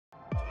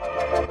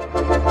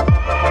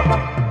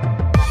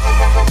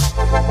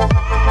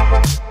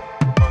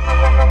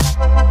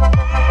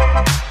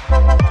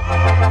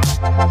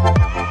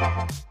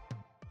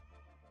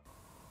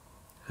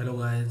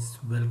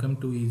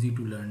to Easy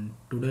to Learn.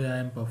 Today I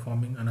am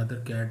performing another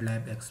CAD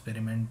lab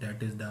experiment,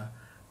 that is the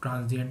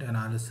transient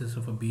analysis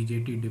of a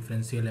BJT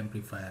differential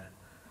amplifier.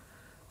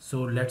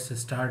 So let's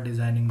start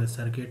designing the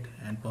circuit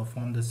and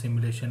perform the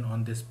simulation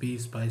on this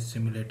Pspice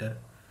simulator.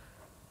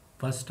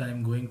 First I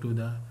am going to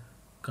the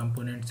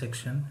component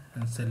section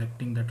and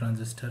selecting the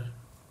transistor.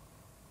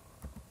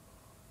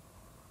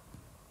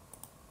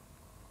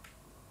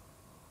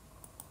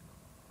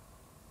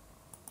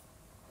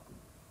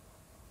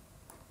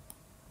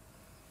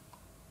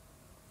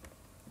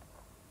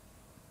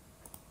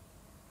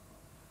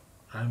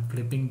 I am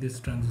flipping this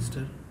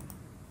transistor.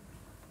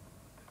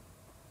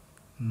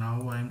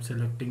 Now I am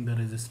selecting the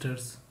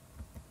resistors.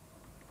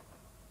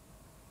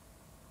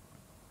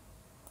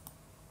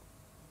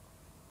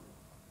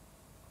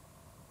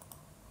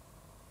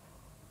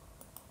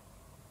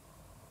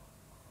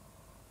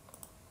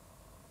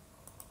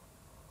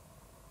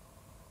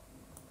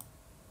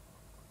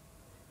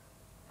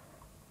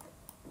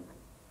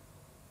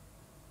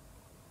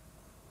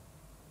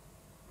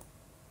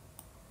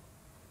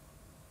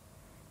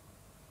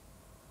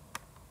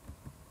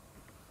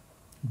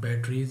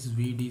 Batteries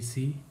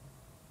VDC.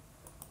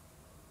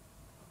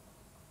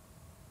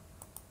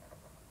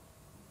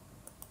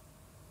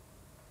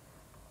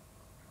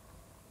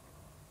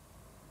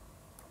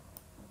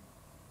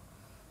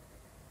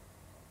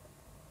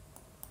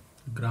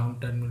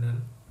 Ground terminal.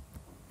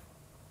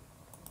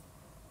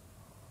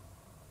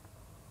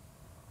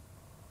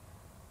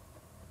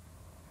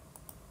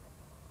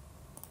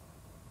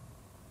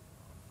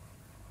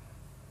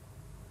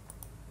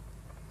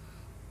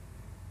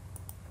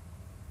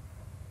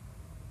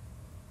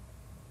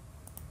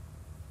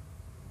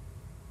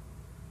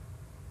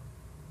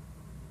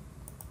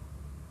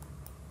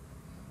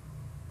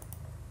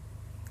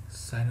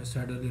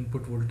 Sinusoidal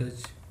input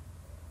voltage.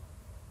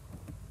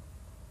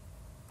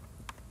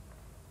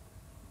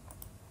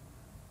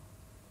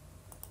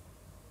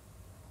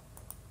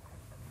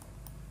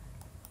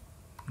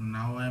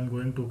 Now I am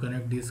going to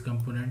connect these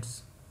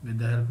components with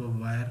the help of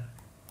wire.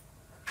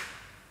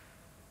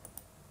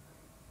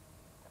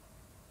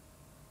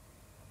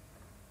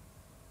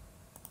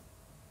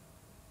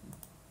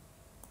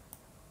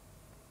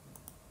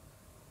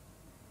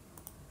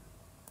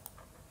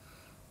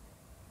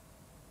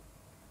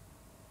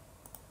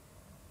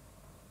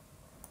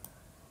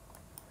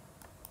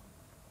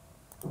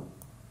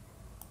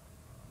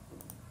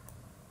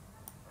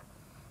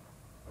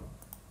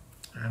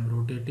 I am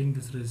rotating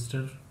this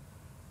resistor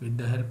with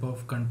the help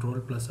of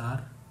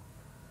Ctrl+R.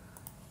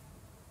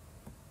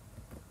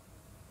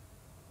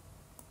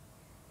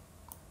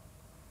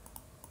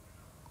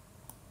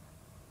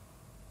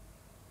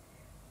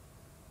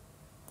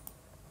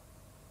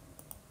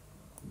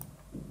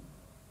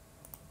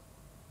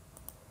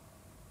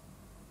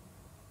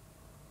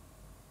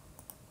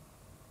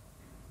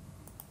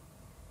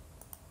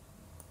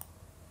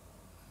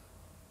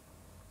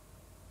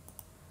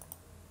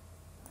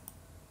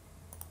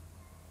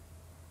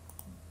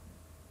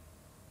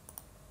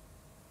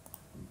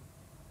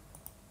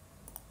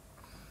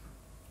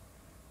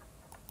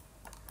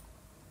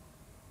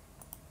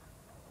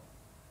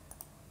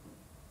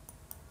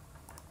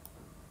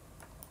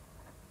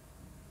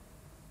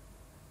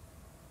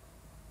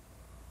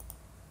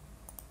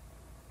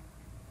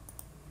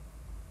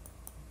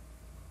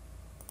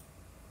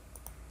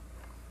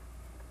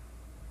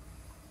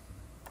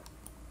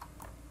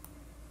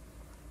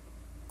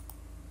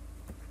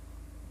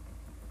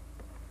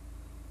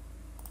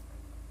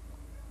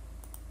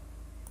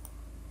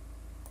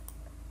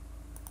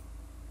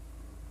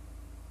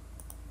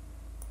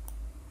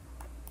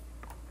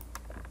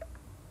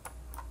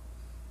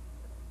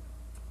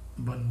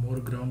 One more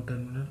ground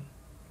terminal.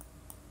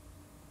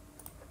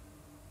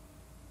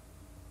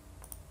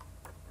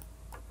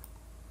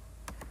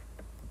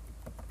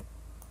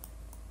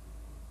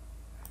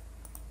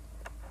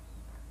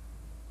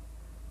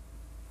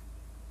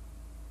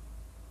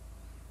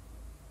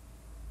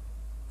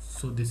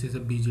 So this is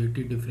a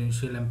BJT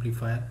differential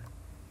amplifier.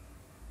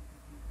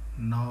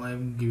 Now I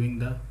am giving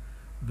the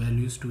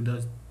values to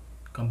the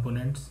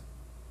components.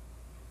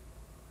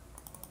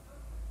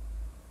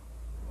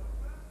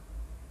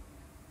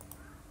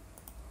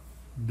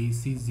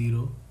 DC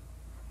 0,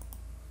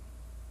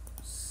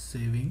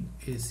 saving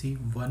AC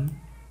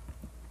 1,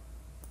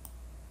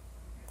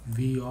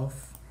 V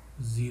off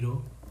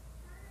 0,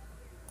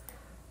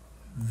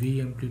 V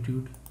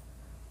amplitude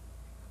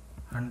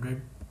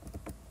 100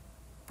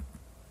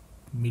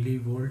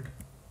 millivolt,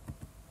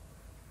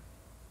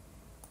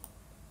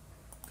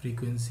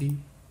 frequency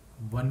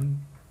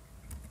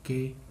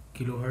 1k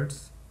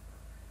kilohertz.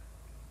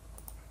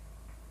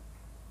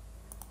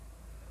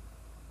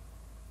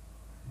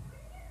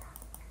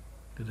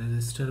 The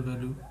resistor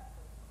value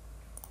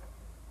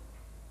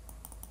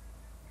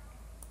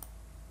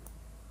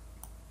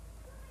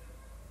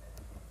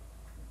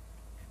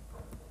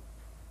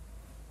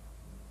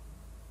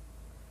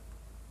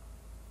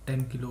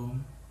 10 kilo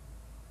ohm,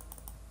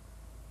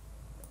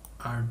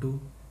 R2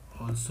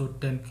 also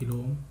 10 kilo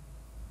ohm,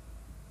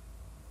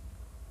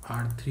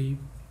 R3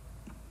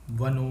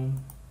 1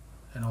 ohm,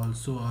 and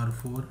also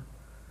R4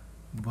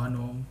 1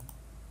 ohm,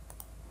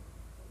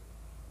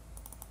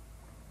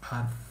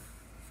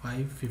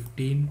 R5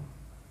 15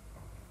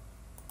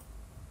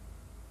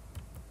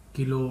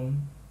 kilo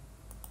ohm,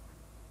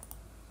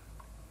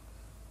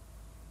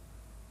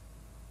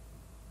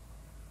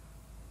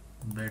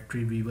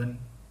 battery V1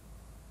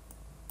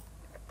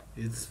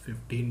 is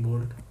 15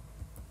 volt,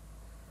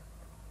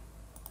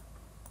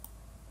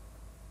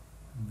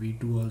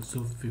 V2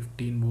 also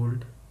 15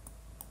 volt,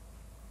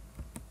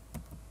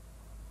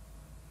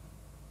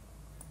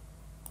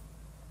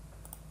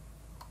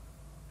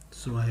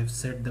 so I have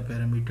set the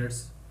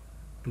parameters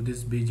to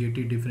this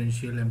BJT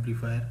differential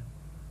amplifier.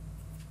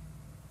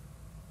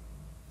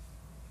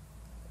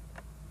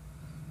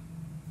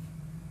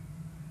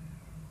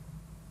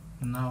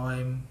 Now I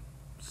am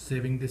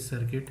saving this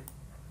circuit.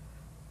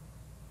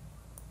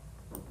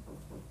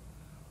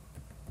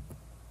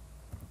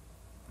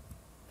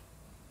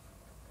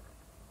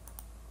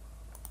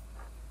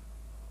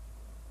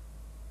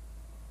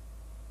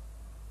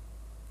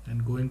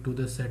 And going to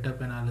the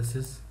setup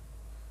analysis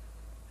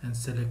and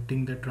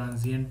selecting the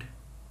transient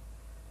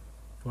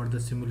for the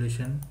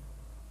simulation.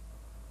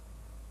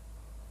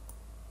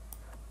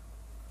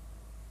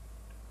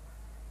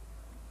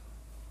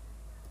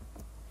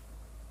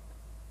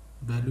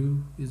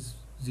 Value is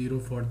 0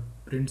 for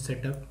print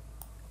setup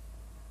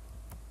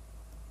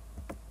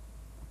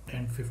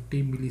and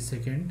 50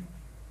 millisecond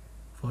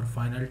for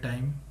final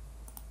time.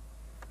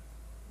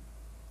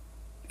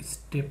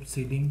 Step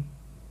ceiling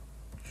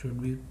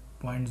should be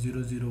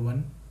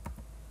 0.001.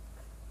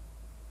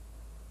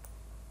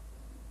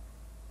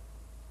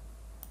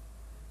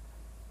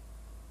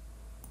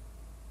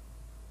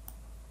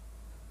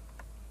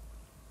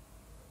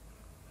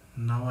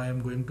 Now I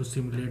am going to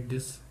simulate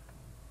this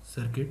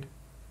circuit.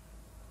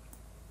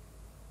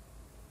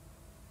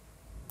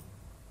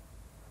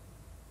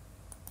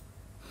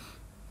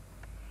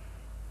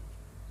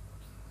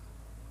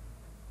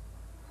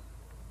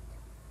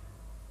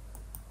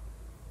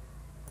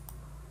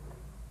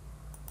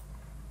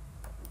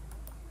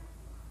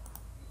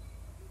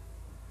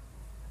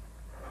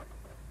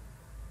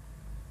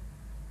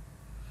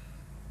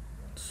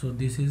 So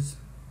this is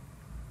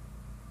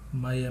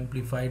my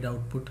amplified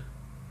output.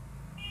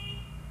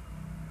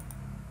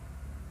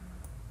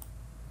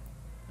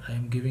 I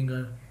am giving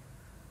a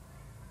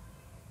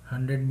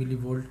 100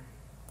 millivolt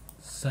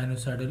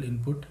sinusoidal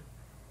input,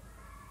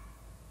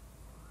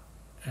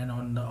 and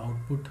on the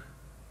output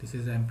this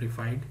is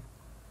amplified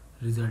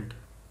result.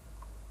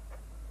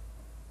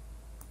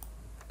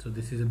 So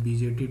this is a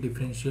BJT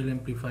differential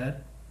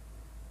amplifier.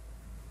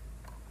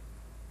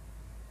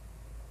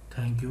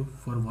 Thank you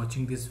for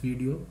watching this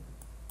video.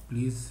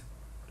 Please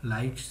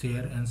like,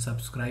 share and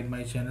subscribe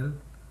my channel.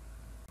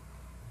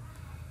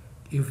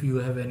 If you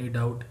have any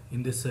doubt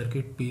in this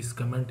circuit, please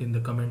comment in the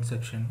comment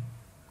section.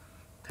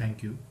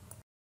 Thank you.